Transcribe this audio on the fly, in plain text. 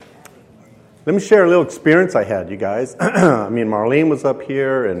Let me share a little experience I had, you guys. I mean, Marlene was up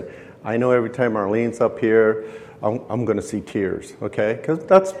here, and I know every time Marlene's up here, I'm going to see tears, okay? Because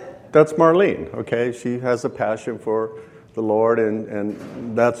that's Marlene, okay? She has a passion for the Lord,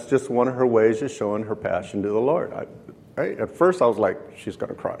 and that's just one of her ways of showing her passion to the Lord. At first, I was like, she's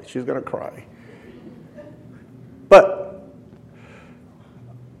going to cry. She's going to cry. But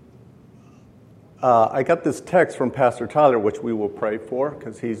I got this text from Pastor Tyler, which we will pray for,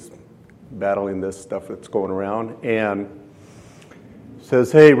 because he's battling this stuff that's going around, and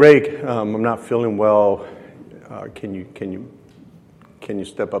says, "Hey, Ray, I'm not feeling well. Can you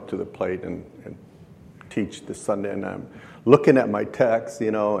step up to the plate and teach this Sunday?" And I'm looking at my text,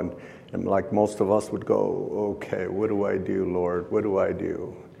 and like most of us would go, "Okay, what do I do, Lord? What do I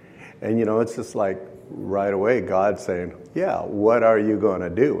do?" And it's just like right away God saying, "Yeah, what are you going to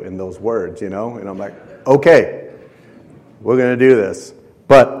do?" in those words, And I'm like, "Okay, we're going to do this."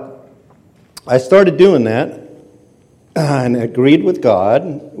 But I started doing that and agreed with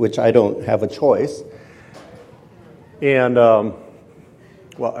God, which I don't have a choice. And,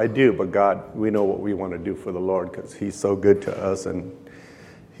 well, I do, but God, we know what we want to do for the Lord because He's so good to us and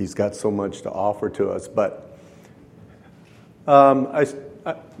He's got so much to offer to us. But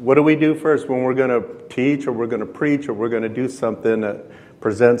what do we do first when we're going to teach or we're going to preach or we're going to do something,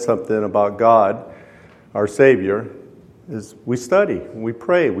 present something about God, our Savior? Is we study, we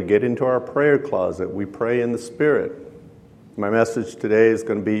pray, we get into our prayer closet, we pray in the Spirit. My message today is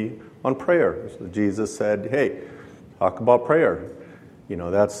going to be on prayer. So Jesus said, "Hey, talk about prayer."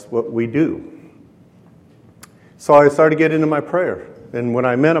 That's what we do. So I started getting into my prayer. And what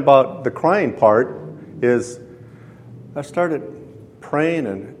I meant about the crying part is I started praying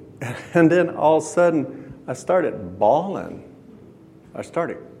and then all of a sudden I started bawling. I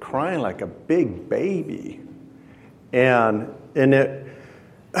started crying like a big baby. And it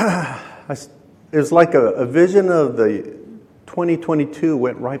was like a vision of the 2022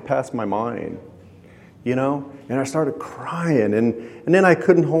 went right past my mind, and I started crying, and then I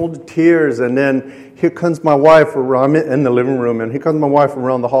couldn't hold the tears, and then here comes my wife around. I'm in the living room, and here comes my wife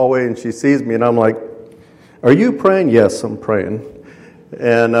around the hallway, and she sees me, and I'm like, "Are you praying?" "Yes, I'm praying."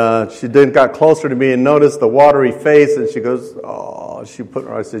 And she then got closer to me and noticed the watery face, and she goes, "Oh,"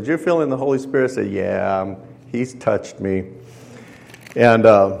 I said, "You're feeling the Holy Spirit?" I said, "Yeah, He's touched me." And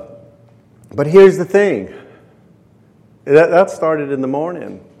but here's the thing. That started in the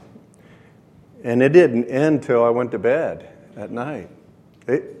morning. And it didn't end till I went to bed at night.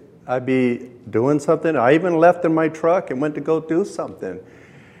 I'd be doing something. I even left in my truck and went to go do something.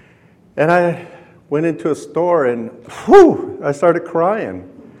 And I went into a store and I started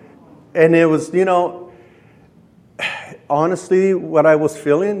crying. And it was, honestly, what I was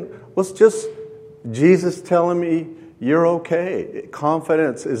feeling was just Jesus telling me, "You're okay.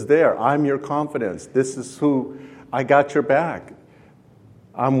 Confidence is there. I'm your confidence. This is who, I got your back.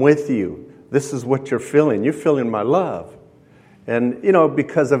 I'm with you. This is what you're feeling. You're feeling my love." And,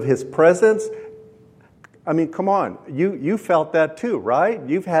 because of His presence, I mean, come on. You felt that too, right?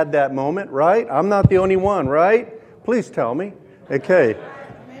 You've had that moment, right? I'm not the only one, right? Please tell me. Okay.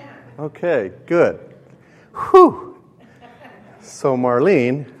 Okay, good. Whew. So,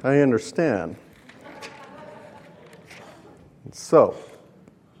 Marlene, I understand. So,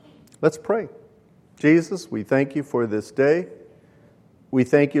 let's pray. Jesus, we thank you for this day. We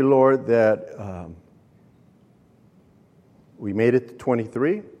thank you, Lord, that we made it to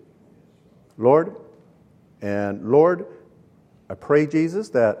 23, Lord. And Lord, I pray, Jesus,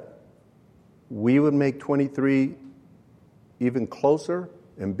 that we would make 23 even closer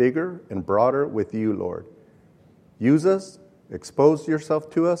and bigger and broader with you, Lord. Use us, expose yourself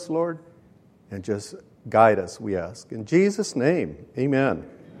to us, Lord, and just guide us, we ask. In Jesus' name, amen.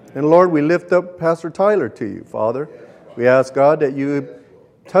 And Lord, we lift up Pastor Tyler to you, Father. We ask, God, that you would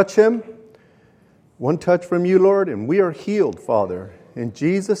touch him. One touch from you, Lord, and we are healed, Father. In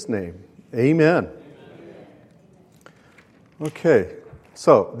Jesus' name, amen. Okay,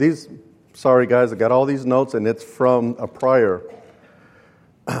 so sorry guys, I got all these notes, and it's from a prior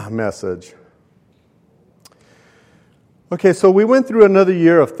message. Okay, so we went through another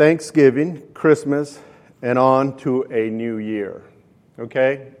year of Thanksgiving, Christmas, and on to a new year.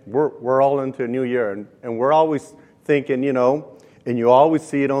 Okay, we're all into a new year, and we're always thinking, and you always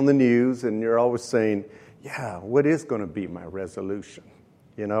see it on the news, and you're always saying, yeah, what is going to be my resolution?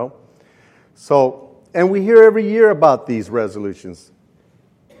 So, and we hear every year about these resolutions.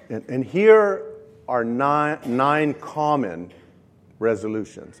 And here are nine common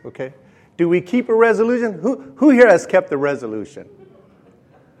resolutions, okay? Do we keep a resolution? Who here has kept a resolution?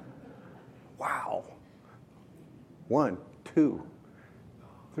 Wow. 1, 2,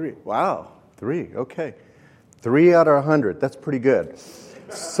 3. Wow. 3, okay. 3 out of 100. That's pretty good.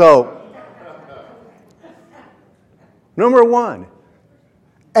 So, number 1,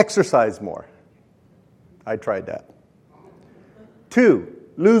 exercise more. I tried that. 2,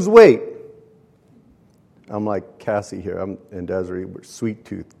 lose weight. I'm like Cassie here. I'm and Desiree. We're sweet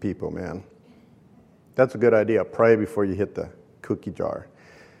tooth people, man. That's a good idea. Pray before you hit the cookie jar.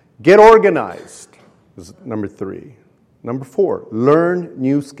 Get organized is number 3. Number 4, learn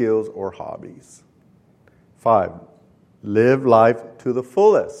new skills or hobbies. 5, live life to the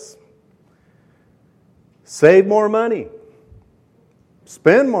fullest. Save more money.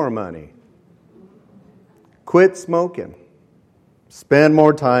 Spend more money. Quit smoking. Spend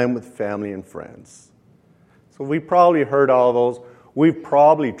more time with family and friends. So we probably heard all those. We've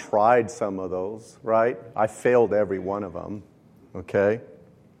probably tried some of those, right? I failed every one of them, okay?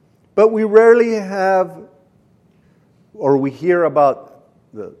 But we rarely have, or we hear about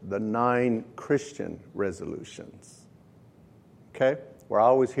the 9 Christian resolutions, okay? We're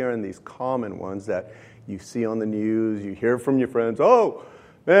always hearing these common ones that you see on the news, you hear from your friends, oh,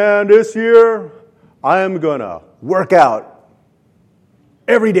 man, this year I am going to work out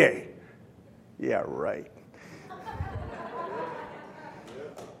every day. Yeah, right.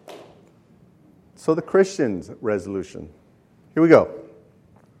 So the Christian's resolution. Here we go.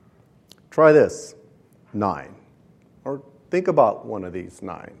 Try this. 9. Or think about one of these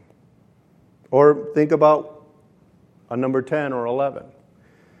 9. Or think about a number 10 or 11.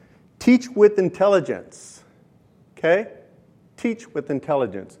 Teach with intelligence. Okay? Teach with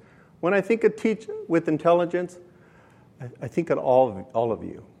intelligence. When I think of teach with intelligence, I think of all of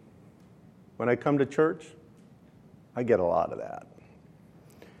you. When I come to church, I get a lot of that.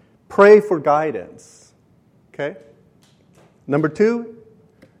 Pray for guidance. Okay? Number 2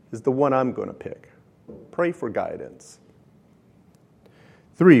 is the one I'm going to pick. Pray for guidance.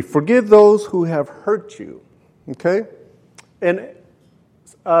 3, forgive those who have hurt you. Okay? And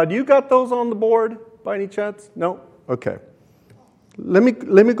do you got those on the board by any chance? No? Okay. Let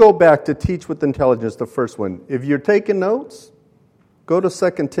me go back to teach with intelligence, the first one. If you're taking notes, go to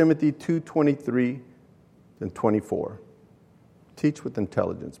 2 Timothy 2:23 and 24. Teach with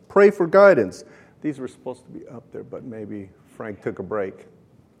intelligence. Pray for guidance. These were supposed to be up there, but maybe Frank took a break.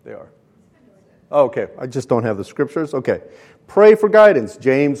 They are. Oh, okay, I just don't have the scriptures. Okay. Pray for guidance.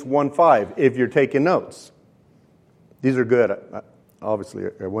 James 1:5, if you're taking notes. These are good. Obviously,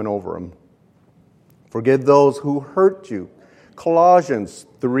 I went over them. Forgive those who hurt you. Colossians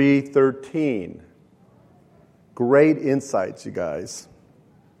 3:13. Great insights, you guys.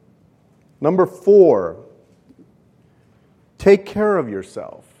 Number 4, take care of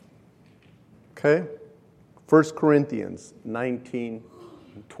yourself. Okay? 1 Corinthians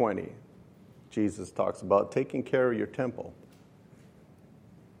 19:20. Jesus talks about taking care of your temple.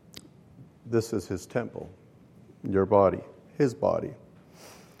 This is his temple, your body, his body.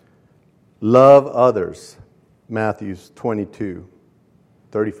 Love others. Matthew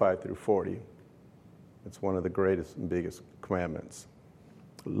 22:35 through 40. It's one of the greatest and biggest commandments.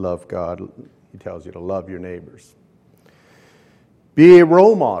 Love God. He tells you to love your neighbors. Be a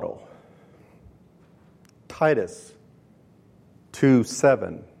role model. Titus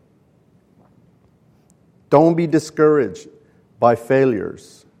 2:7. Don't be discouraged by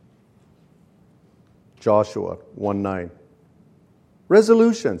failures. Joshua 1:9.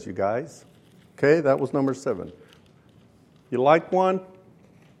 Resolutions, you guys. Okay, that was number 7. You like one?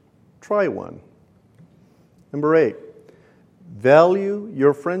 Try one. Number 8. Value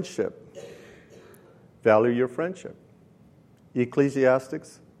your friendship. Value your friendship.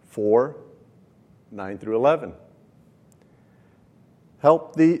 Ecclesiastes 4:9 through 11.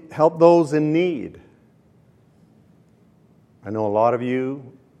 Help those in need. I know a lot of you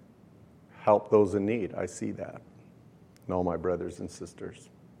help those in need. I see that. And all my brothers and sisters.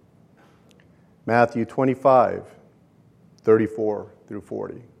 Matthew 25:34 through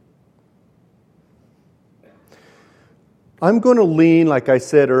 40. I'm going to lean, like I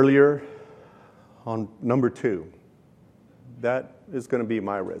said earlier, on number 2. That is going to be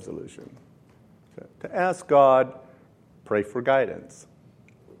my resolution. To ask God, pray for guidance.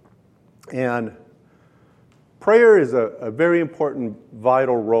 And prayer is a very important,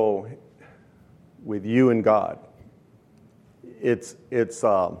 vital role with you and God. It's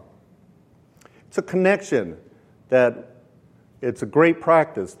a connection that it's a great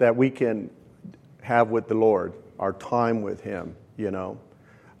practice that we can have with the Lord, our time with Him, you know.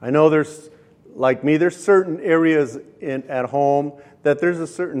 I know there's certain areas at home that there's a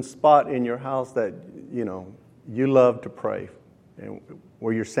certain spot in your house that, you know, you love to pray, and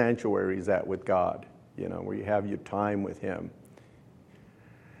where your sanctuary is at with God, you know, where you have your time with Him.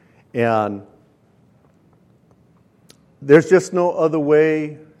 And there's just no other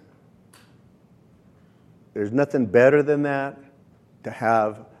way. There's nothing better than that, to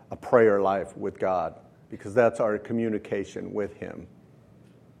have a prayer life with God, because that's our communication with Him.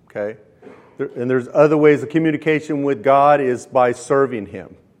 Okay? And there's other ways of communication with God is by serving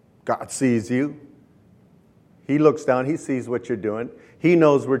Him. God sees you. He looks down. He sees what you're doing. He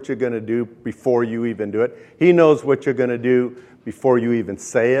knows what you're going to do before you even do it. He knows what you're going to do before you even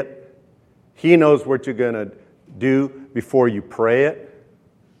say it. He knows what you're going to do before you pray it.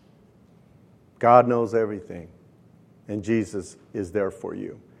 God knows everything. And Jesus is there for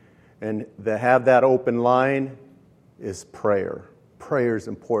you. And to have that open line is prayer. Prayer is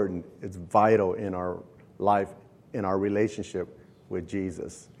important. It's vital in our life, in our relationship with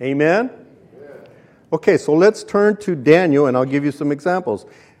Jesus. Amen? Okay, so let's turn to Daniel, and I'll give you some examples.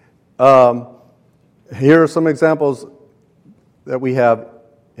 Here are some examples that we have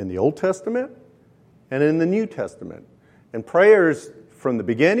in the Old Testament and in the New Testament. And prayers from the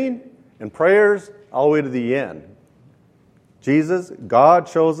beginning and prayers all the way to the end. God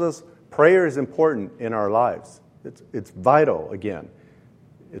shows us prayer is important in our lives. It's vital, again.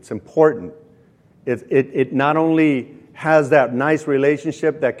 It's important. It not only has that nice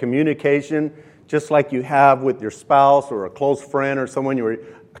relationship, that communication, just like you have with your spouse or a close friend or someone you're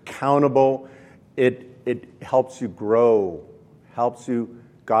accountable. It helps you grow,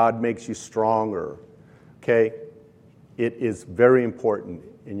 God makes you stronger. Okay? It is very important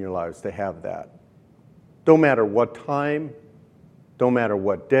in your lives to have that. Don't matter what time, don't matter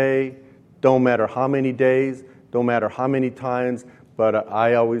what day, don't matter how many days, don't matter how many times, but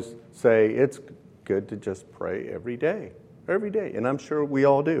I always say it's good to just pray every day, and I'm sure we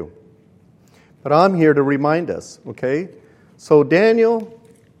all do. But I'm here to remind us, okay? So Daniel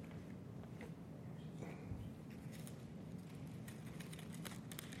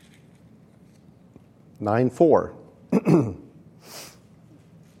 9:4.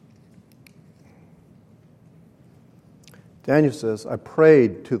 Daniel says, I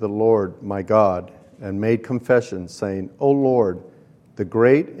prayed to the Lord my God and made confession, saying, O Lord, the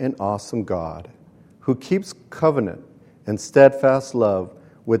great and awesome God, who keeps covenant and steadfast love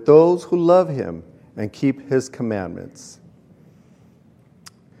with those who love Him and keep His commandments.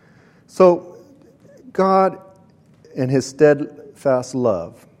 So, God and His steadfast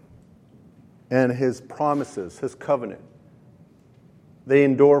love and His promises, His covenant, they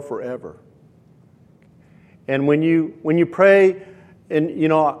endure forever. And when you pray,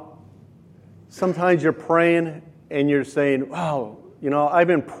 and sometimes you're praying and you're saying, wow, I've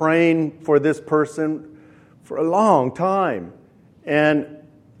been praying for this person for a long time, and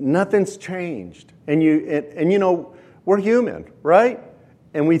nothing's changed. And we're human, right?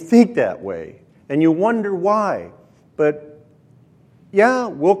 And we think that way. And you wonder why. But yeah,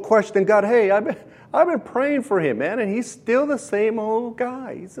 we'll question God. Hey, I've been praying for him, man, and he's still the same old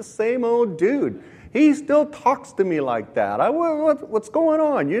guy. He's the same old dude. He still talks to me like that. What's going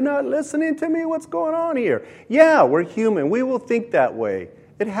on? You're not listening to me? What's going on here? Yeah, we're human. We will think that way.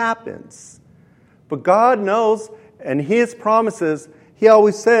 It happens. But God knows, and His promises, He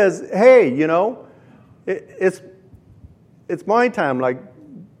always says, hey, it's my time, like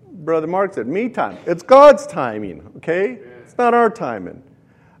Brother Mark said, me time. It's God's timing, okay? It's not our timing.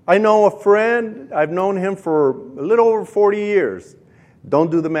 I know a friend, I've known him for a little over 40 years. Don't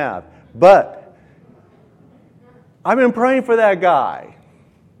do the math. But I've been praying for that guy.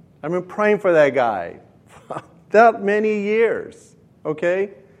 That many years,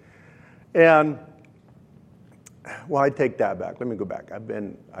 okay? And, well, I take that back. Let me go back. I've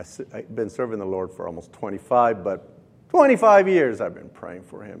been serving the Lord for almost 25 years I've been praying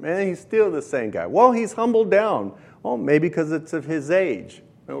for him. And he's still the same guy. Well, he's humbled down. Well, maybe because it's of his age.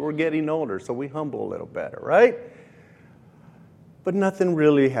 We're getting older, so we humble a little better, right? But nothing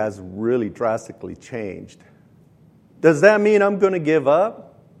really has drastically changed. Does that mean I'm going to give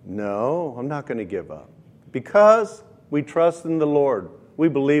up? No, I'm not going to give up. Because we trust in the Lord. We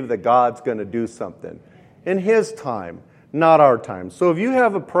believe that God's going to do something in His time, not our time. So if you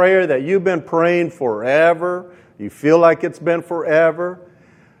have a prayer that you've been praying forever, you feel like it's been forever,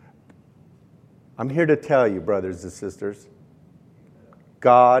 I'm here to tell you, brothers and sisters,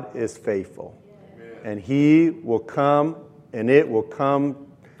 God is faithful. And He will come, and it will come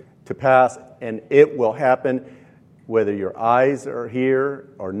to pass, and it will happen whether your eyes are here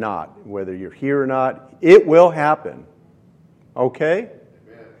or not. Whether you're here or not, it will happen. Okay?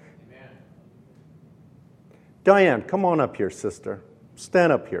 Amen. Diane, come on up here, sister.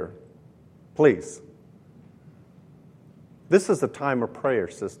 Stand up here, please. This is a time of prayer,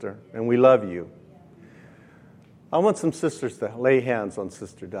 sister, and we love you. I want some sisters to lay hands on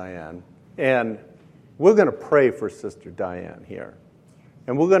Sister Diane. And we're going to pray for Sister Diane here.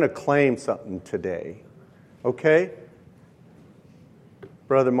 And we're going to claim something today. Okay?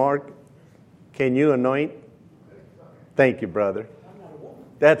 Brother Mark, can you anoint? Thank you, brother.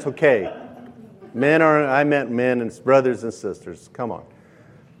 That's okay. I meant men and brothers and sisters. Come on.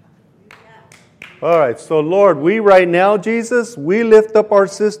 All right, so Lord, we right now, Jesus, we lift up our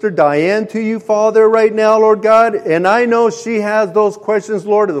sister Diane to you, Father, right now, Lord God. And I know she has those questions,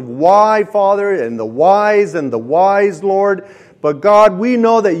 Lord, of why, Father, and the whys and the whys, Lord. But God, we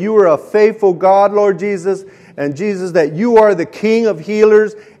know that you are a faithful God, Lord Jesus. And Jesus, that you are the King of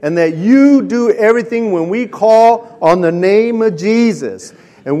healers and that you do everything when we call on the name of Jesus.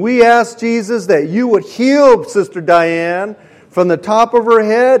 And we ask, Jesus, that you would heal Sister Diane from the top of her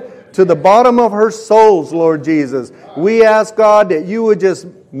head to the bottom of her souls, Lord Jesus. We ask, God, that you would just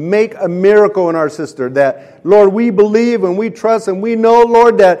make a miracle in our sister. That, Lord, we believe and we trust and we know,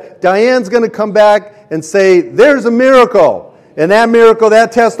 Lord, that Diane's going to come back and say, there's a miracle. And that miracle,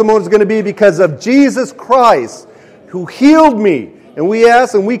 that testimony is going to be because of Jesus Christ who healed me. And we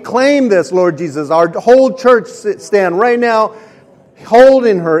ask and we claim this, Lord Jesus. Our whole church stand right now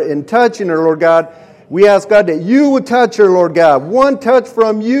holding her and touching her, Lord God. We ask, God, that you would touch her, Lord God. One touch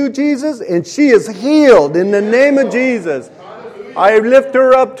from you, Jesus, and she is healed in the name of Jesus. I lift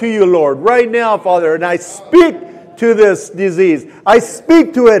her up to you, Lord, right now, Father, and I speak to this disease. I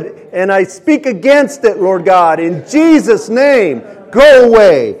speak to it, and I speak against it, Lord God. In Jesus' name, go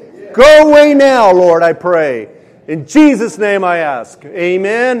away. Go away now, Lord, I pray. In Jesus' name I ask.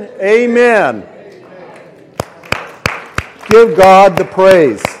 Amen. Amen. Give God the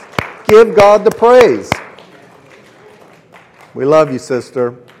praise. Give God the praise. We love you,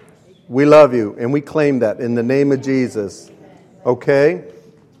 sister. We love you, and we claim that in the name of Jesus. Okay?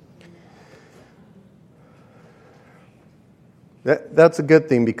 That's a good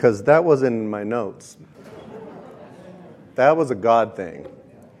thing because that wasn't in my notes. That was a God thing.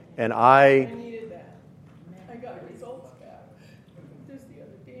 And I needed that. I got results back just the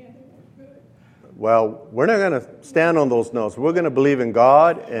other day and they weren't good. Well, we're not going to stand on those notes. We're going to believe in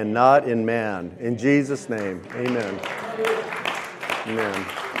God and not in man. In Jesus' name. Amen. Amen.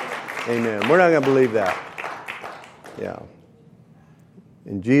 Amen. We're not going to believe that. Yeah.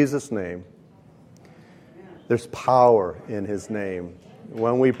 In Jesus' name. There's power in His name.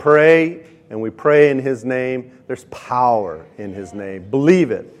 When we pray and we pray in His name, there's power in His name.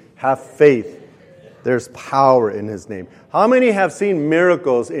 Believe it. Have faith. There's power in His name. How many have seen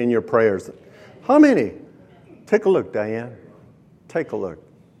miracles in your prayers? How many? Take a look, Diane. Take a look.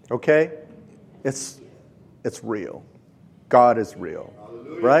 Okay? It's real. God is real.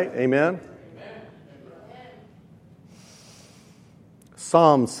 Hallelujah. Right? Amen?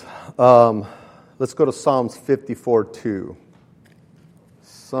 Psalms, let's go to Psalms 54:2.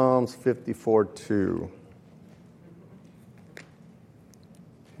 Psalms 54:2.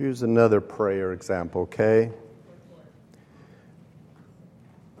 Here's another prayer example, okay?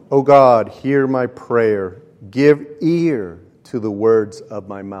 O God, hear my prayer. Give ear to the words of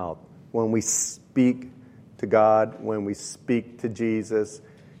my mouth. When we speak to God, when we speak to Jesus,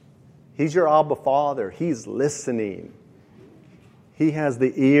 He's your Abba Father. He's listening. He has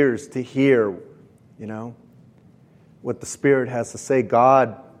the ears to hear, what the Spirit has to say.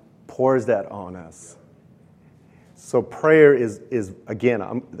 God pours that on us. So prayer is again,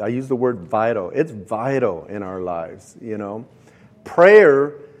 I use the word vital. It's vital in our lives,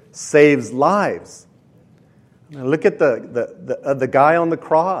 Prayer saves lives. Now look at the guy on the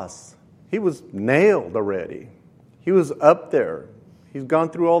cross. He was nailed already. He was up there. He's gone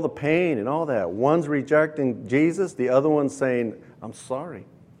through all the pain and all that. One's rejecting Jesus, the other one's saying, I'm sorry.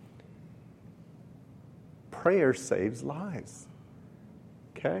 Prayer saves lives.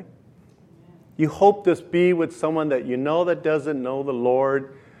 Okay? You hope this be with someone that you know that doesn't know the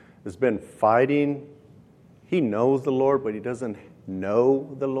Lord, has been fighting. He knows the Lord, but he doesn't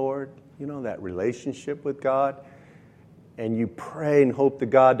know the Lord. That relationship with God. And you pray and hope to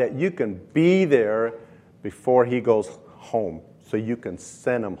God that you can be there before he goes home. So you can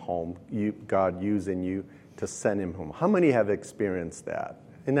send him home. God using you to send him home. How many have experienced that?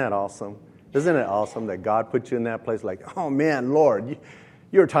 Isn't that awesome? Isn't it awesome that God put you in that place like, oh man, Lord,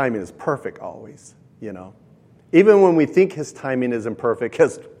 your timing is perfect always, Even when we think his timing isn't perfect,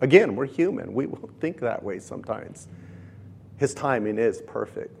 because again, we're human. We will think that way sometimes. His timing is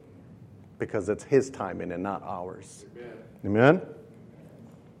perfect because it's his timing and not ours. Amen?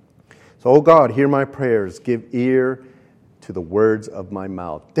 So, oh God, hear my prayers. Give ear to the words of my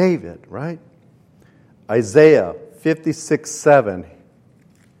mouth. David, right? Isaiah 56:7.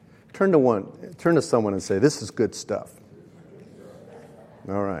 Turn Turn to someone and say, this is good stuff.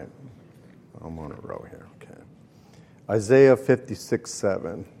 All right. I'm on a row here. Okay. Isaiah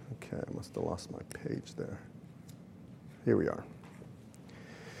 56:7. Okay, I must have lost my page there. Here we are.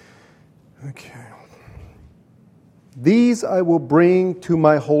 Okay. These I will bring to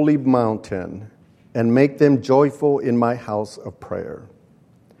my holy mountain and make them joyful in my house of prayer.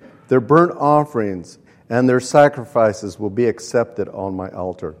 Their burnt offerings and their sacrifices will be accepted on my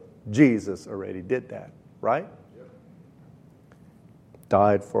altar. Jesus already did that, right? Yep.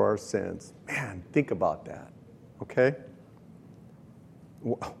 Died for our sins. Man, think about that, okay?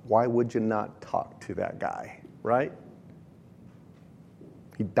 Why would you not talk to that guy, right?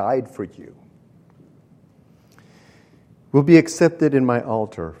 He died for you. Will be accepted in my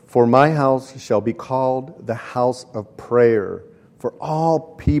altar. For my house shall be called the house of prayer for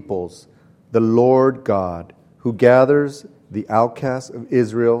all peoples. The Lord God, who gathers the outcasts of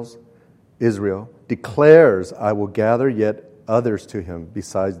Israel, declares, I will gather yet others to him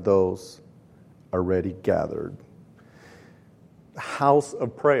besides those already gathered. The house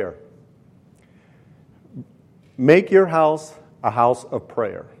of prayer. Make your house a house of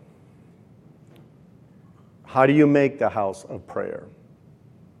prayer. How do you make the house of prayer?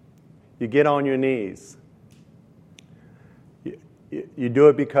 You get on your knees. You do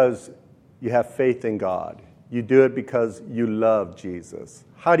it because you have faith in God. You do it because you love Jesus.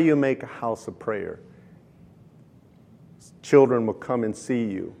 How do you make a house of prayer? Children will come and see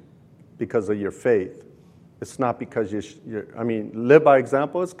you because of your faith. It's not because live by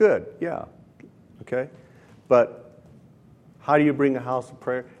example, it's good, yeah, okay? But how do you bring a house of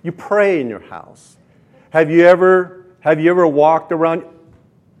prayer? You pray in your house. Have you ever walked around?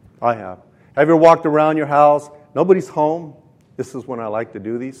 I have. Have you ever walked around your house? Nobody's home. This is when I like to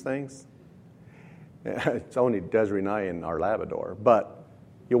do these things. It's only Desiree and I in our Labrador. But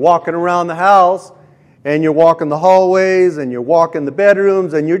you're walking around the house, and you're walking the hallways, and you're walking the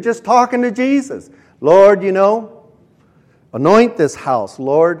bedrooms, and you're just talking to Jesus. Lord, anoint this house,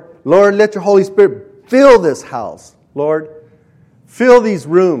 Lord. Lord, let your Holy Spirit fill this house. Lord, fill these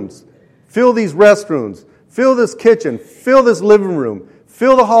rooms. Fill these restrooms. Fill this kitchen. Fill this living room.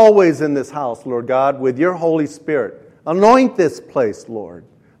 Fill the hallways in this house, Lord God, with your Holy Spirit. Anoint this place, Lord.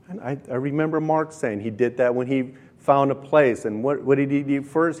 And I remember Mark saying he did that when he found a place. And what did he do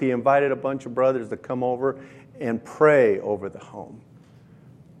first? He invited a bunch of brothers to come over and pray over the home.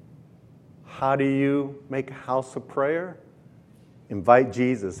 How do you make a house of prayer? Invite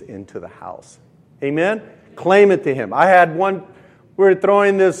Jesus into the house. Amen? Claim it to him. We were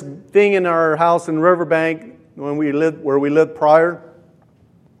throwing this thing in our house in Riverbank where we lived prior.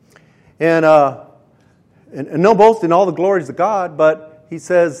 And no boasting, all the glories of God, but he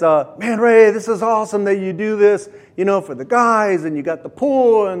says, man, Ray, this is awesome that you do this, for the guys, and you got the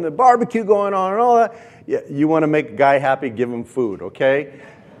pool and the barbecue going on and all that. Yeah, you want to make a guy happy, give him food, okay?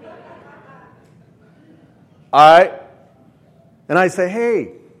 All right? And I say,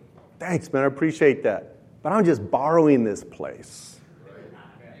 hey, thanks, man, I appreciate that. But I'm just borrowing this place.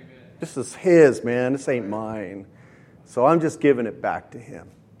 This is his, man. This ain't mine. So I'm just giving it back to him.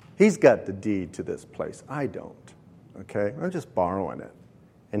 He's got the deed to this place. I don't. Okay? I'm just borrowing it.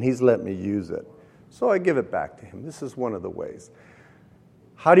 And he's let me use it. So I give it back to him. This is one of the ways.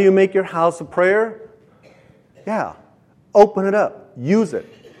 How do you make your house a prayer? Yeah. Open it up. Use it.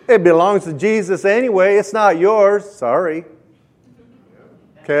 It belongs to Jesus anyway. It's not yours. Sorry.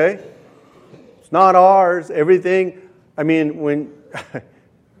 Okay? It's not ours. Everything. When...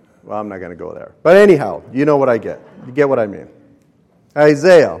 Well, I'm not going to go there. But anyhow, you know what I get. You get what I mean.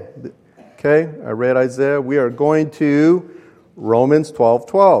 Isaiah. Okay, I read Isaiah. We are going to Romans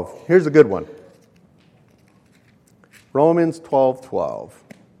 12:12. Here's a good one. Romans 12:12.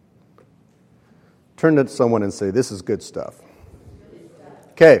 Turn to someone and say, this is good stuff.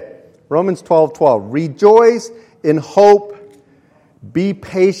 Okay, Romans 12:12. Rejoice in hope. Be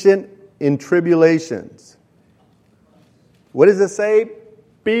patient in tribulations. What does it say?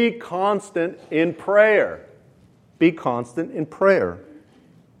 Be constant in prayer. Be constant in prayer.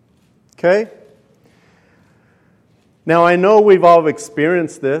 Okay? Now, I know we've all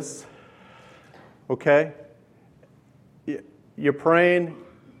experienced this. Okay? You're praying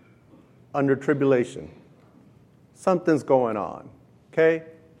under tribulation. Something's going on. Okay?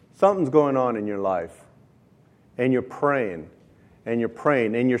 Something's going on in your life. And you're praying. And you're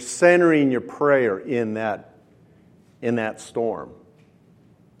praying. And you're centering your prayer in that storm.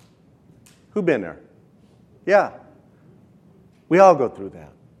 Who been there? Yeah. We all go through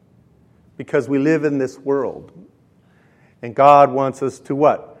that. Because we live in this world. And God wants us to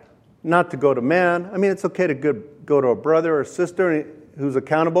what? Not to go to man. It's okay to go to a brother or sister. who's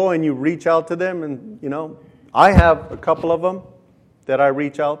accountable, and you reach out to them. And, I have a couple of them that I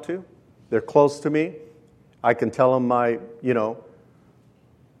reach out to. They're close to me. I can tell them my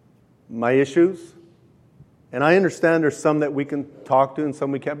issues. And I understand there's some that we can talk to and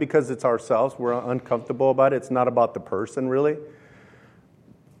some we can't because it's ourselves. We're uncomfortable about it. It's not about the person, really.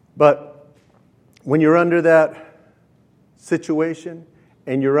 But when you're under that situation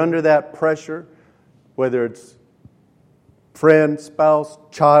and you're under that pressure, whether it's friend, spouse,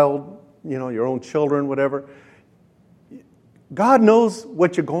 child, your own children, whatever, God knows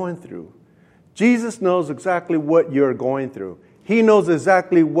what you're going through. Jesus knows exactly what you're going through. He knows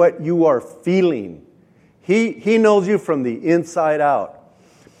exactly what you are feeling. He knows you from the inside out.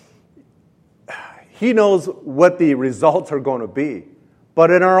 He knows what the results are going to be.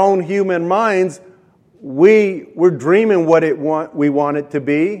 But in our own human minds, we're dreaming what we want it to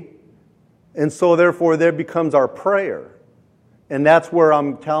be. And so therefore there becomes our prayer. And that's where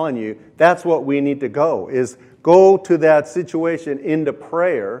I'm telling you, that's what we need to go, is go to that situation into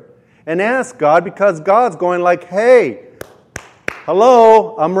prayer and ask God, because God's going like, hey,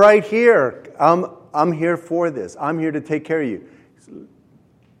 hello, I'm right here. I'm here for this. I'm here to take care of you.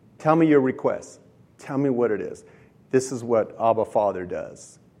 Tell me your request. Tell me what it is. This is what Abba Father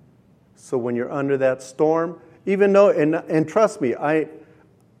does. So when you're under that storm, even though, and trust me, I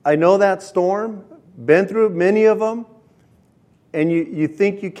know that storm, been through many of them, and you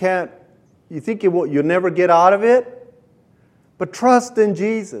think you can't, you'll never get out of it. But trust in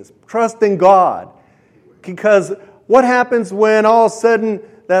Jesus. Trust in God. Because what happens when all of a sudden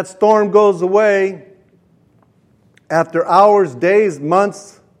that storm goes away after hours, days,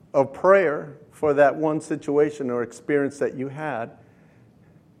 months of prayer for that one situation or experience that you had?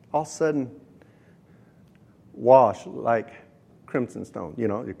 All of a sudden, wash like crimson stone.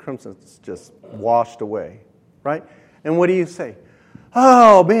 Your crimson's just washed away, right? And what do you say?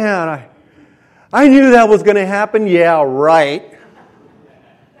 Oh, man, I knew that was going to happen. Yeah, right.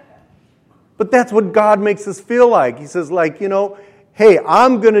 But that's what God makes us feel like. He says, hey,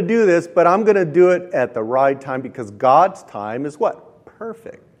 I'm going to do this, but I'm going to do it at the right time, because God's time is what?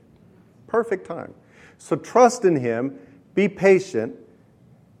 Perfect. Perfect time. So trust in Him. Be patient,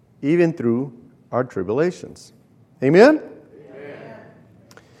 even through our tribulations. Amen? Amen.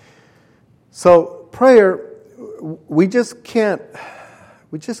 So prayer, we just can't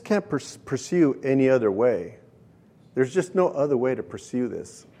pursue any other way. There's just no other way to pursue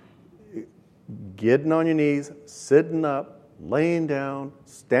this. Getting on your knees, sitting up, laying down,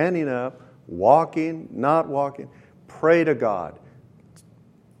 standing up, walking, not walking. Pray to God.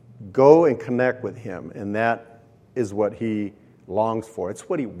 Go and connect with Him. And that is what He longs for. It's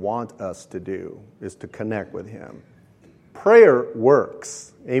what He wants us to do, is to connect with Him. Prayer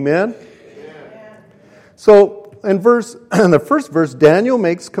works. Amen? Amen. So in the first verse, Daniel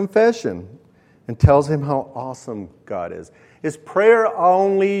makes confession and tells him how awesome God is. Is prayer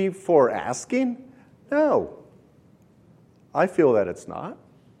only for asking? No. I feel that it's not.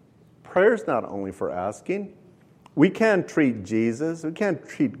 Prayer is not only for asking. We can't treat Jesus, we can't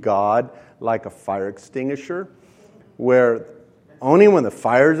treat God like a fire extinguisher, where only when the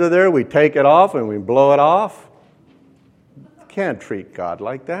fires are there we take it off and we blow it off. You can't treat God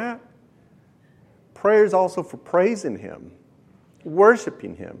like that. Prayer is also for praising Him,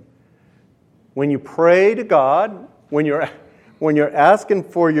 worshiping Him. When you pray to God, when you're asking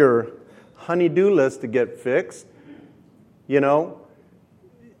for your honey-do list to get fixed,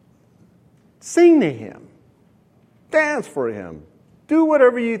 sing to Him. Dance for Him. Do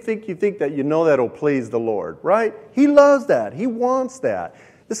whatever you think that'll please the Lord, right? He loves that. He wants that.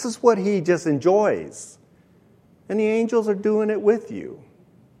 This is what He just enjoys. And the angels are doing it with you.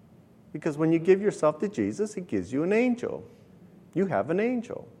 Because when you give yourself to Jesus, He gives you an angel. You have an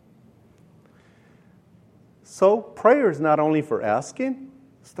angel. So prayer is not only for asking,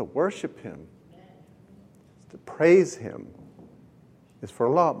 it's to worship Him. It's to praise Him. It's for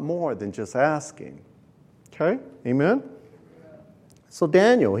a lot more than just asking. Okay? Amen? So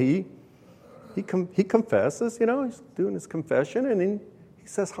Daniel, he confesses, he's doing his confession, and then he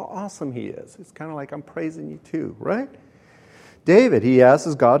says how awesome he is. It's kind of like, I'm praising you too, right? David, he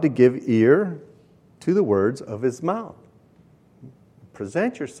asks God to give ear to the words of his mouth.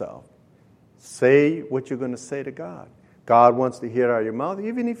 Present yourself. Say what you're going to say to God. God wants to hear it out of your mouth.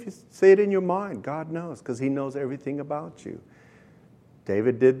 Even if you say it in your mind, God knows, because He knows everything about you.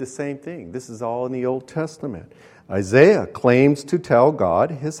 David did the same thing. This is all in the Old Testament. Isaiah claims to tell God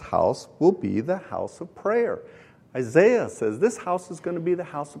His house will be the house of prayer. Isaiah says, this house is going to be the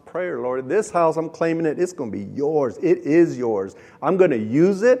house of prayer, Lord. This house, I'm claiming it, it's going to be yours. It is yours. I'm going to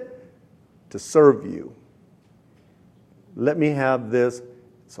use it to serve you. Let me have this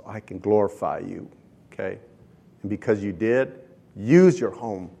so I can glorify you. Okay? And because you did, use your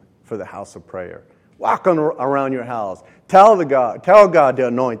home for the house of prayer. Walk around your house. Tell God to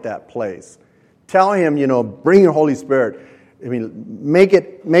anoint that place. Tell him, bring your Holy Spirit. I mean, make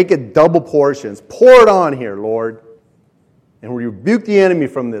it double portions. Pour it on here, Lord. And we rebuke the enemy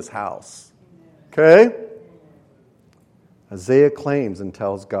from this house. Okay? Isaiah claims and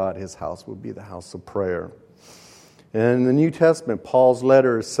tells God his house will be the house of prayer. And in the New Testament, Paul's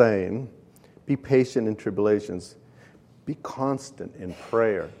letter is saying, be patient in tribulations. Be constant in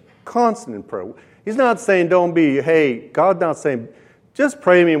prayer. Constant in prayer. He's not saying God's not saying, just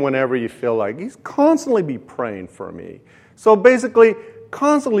pray me whenever you feel like. He's constantly be praying for me. So basically,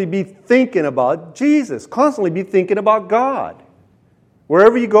 constantly be thinking about Jesus. Constantly be thinking about God.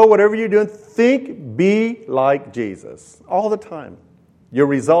 Wherever you go, whatever you're doing, be like Jesus. All the time. Your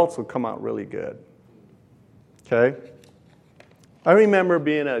results will come out really good. Okay? I remember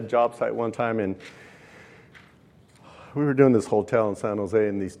being at a job site one time, and we were doing this hotel in San Jose,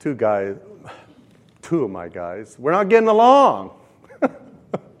 and these two of my guys, we're not getting along.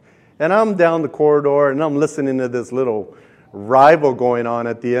 And I'm down the corridor, and I'm listening to this little rival going on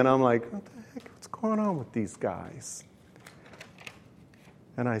at the end. I'm like, what the heck? What's going on with these guys?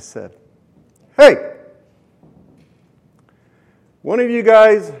 And I said, hey, one of you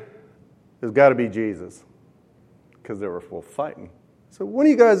guys has got to be Jesus. Because they were full fighting. So one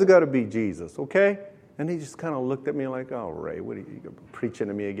of you guys have got to be Jesus, okay? And he just kind of looked at me like, oh, Ray, what are you preaching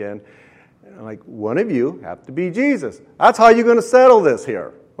to me again? And I'm like, one of you have to be Jesus. That's how you're going to settle this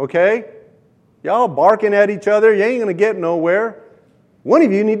here, okay? Y'all barking at each other, you ain't going to get nowhere. One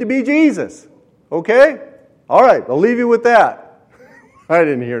of you need to be Jesus, okay? All right, I'll leave you with that. I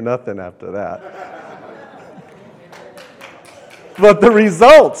didn't hear nothing after that. But the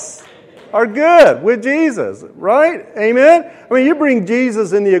results are good with Jesus, right? Amen? I mean, you bring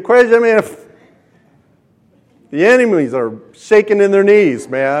Jesus in the equation. I mean, if the enemies are shaking in their knees,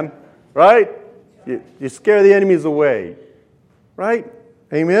 man, right? You scare the enemies away, right?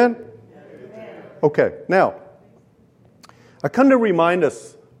 Amen? Okay, now, I come to remind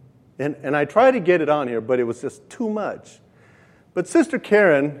us, and I try to get it on here, but it was just too much. But Sister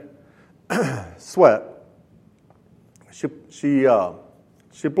Karen Sweat,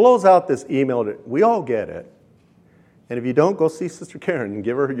 she blows out this email. We all get it. And if you don't, go see Sister Karen and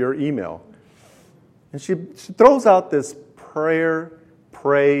give her your email. And she throws out this prayer,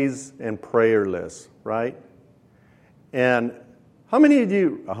 praise, and prayer list, right? And how many of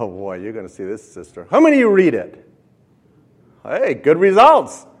you, oh boy, you're going to see this, sister. How many of you read it? Hey, good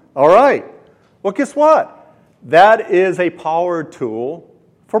results. All right. Well, guess what? That is a power tool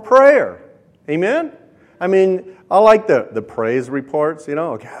for prayer. Amen? I mean, I like the praise reports,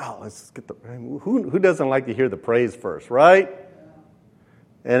 Okay, let's get who doesn't like to hear the praise first, right?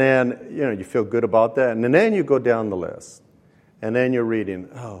 And then, you feel good about that. And then you go down the list. And then you're reading,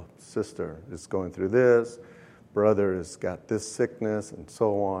 oh, sister is going through this. Brother has got this sickness and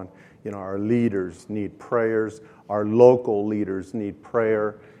so on. Our leaders need prayers. Our local leaders need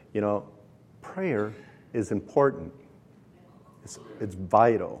prayer. Prayer is important. It's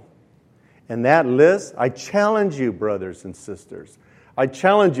vital. And that list, I challenge you, brothers and sisters. I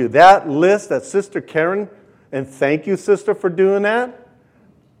challenge you, that list that Sister Karen, and thank you, sister, for doing that.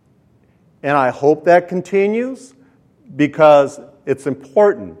 And I hope that continues because it's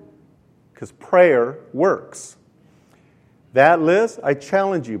important, because prayer works. That list, I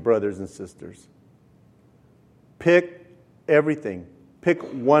challenge you, brothers and sisters. Pick everything. Pick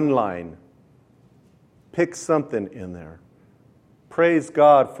one line. Pick something in there. Praise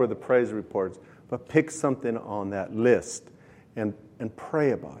God for the praise reports, but pick something on that list and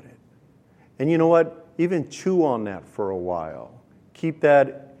pray about it. And you know what? Even chew on that for a while. Keep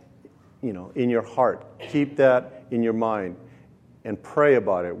that, in your heart. Keep that in your mind. And pray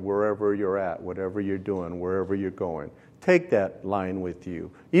about it wherever you're at, whatever you're doing, wherever you're going. Take that line with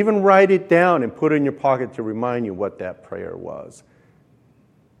you. Even write it down and put it in your pocket to remind you what that prayer was.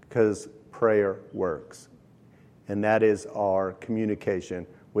 Because prayer works. And that is our communication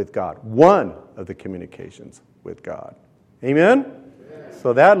with God. One of the communications with God. Amen? Yes.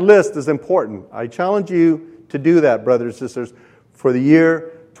 So that list is important. I challenge you to do that, brothers and sisters, for the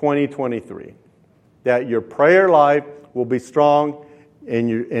year 2023. That your prayer life will be strong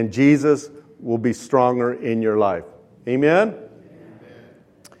and Jesus will be stronger in your life. Amen? Amen?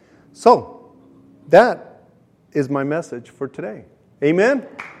 So, that is my message for today. Amen?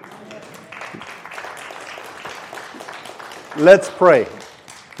 Let's pray.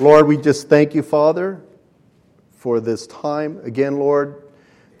 Lord, we just thank you, Father, for this time. Again, Lord,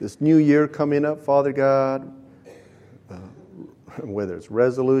 this new year coming up, Father God. whether it's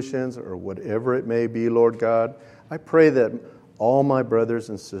resolutions or whatever it may be, Lord God. I pray that all my brothers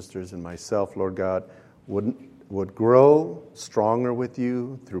and sisters and myself, Lord God, would grow stronger with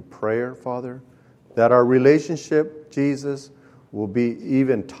you through prayer, Father, that our relationship, Jesus, will be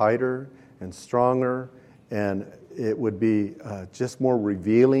even tighter and stronger, and it would be just more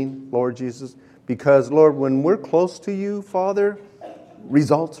revealing, Lord Jesus. Because, Lord, when we're close to you, Father,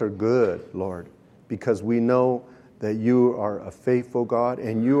 results are good, Lord, because we know that you are a faithful God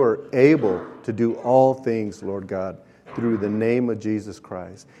and you are able to do all things, Lord God, through the name of Jesus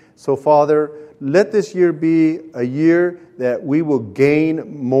Christ. So, Father, let this year be a year that we will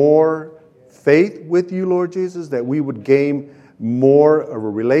gain more faith with you, Lord Jesus, that we would gain more of a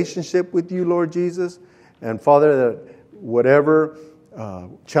relationship with you, Lord Jesus. And, Father, that whatever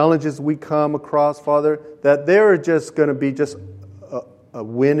challenges we come across, Father, that they're just going to be just a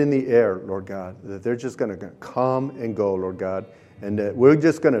wind in the air, Lord God, that they're just going to come and go, Lord God, and that we're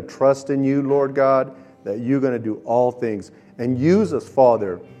just going to trust in you, Lord God, that you're going to do all things. And use us,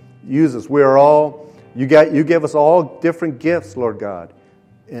 Father. Use us. We are all, you give us all different gifts, Lord God.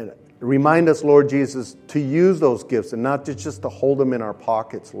 And remind us, Lord Jesus, to use those gifts and not just to hold them in our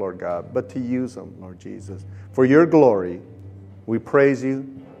pockets, Lord God, but to use them, Lord Jesus. For your glory, we praise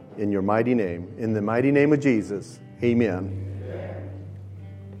you in your mighty name. In the mighty name of Jesus, amen.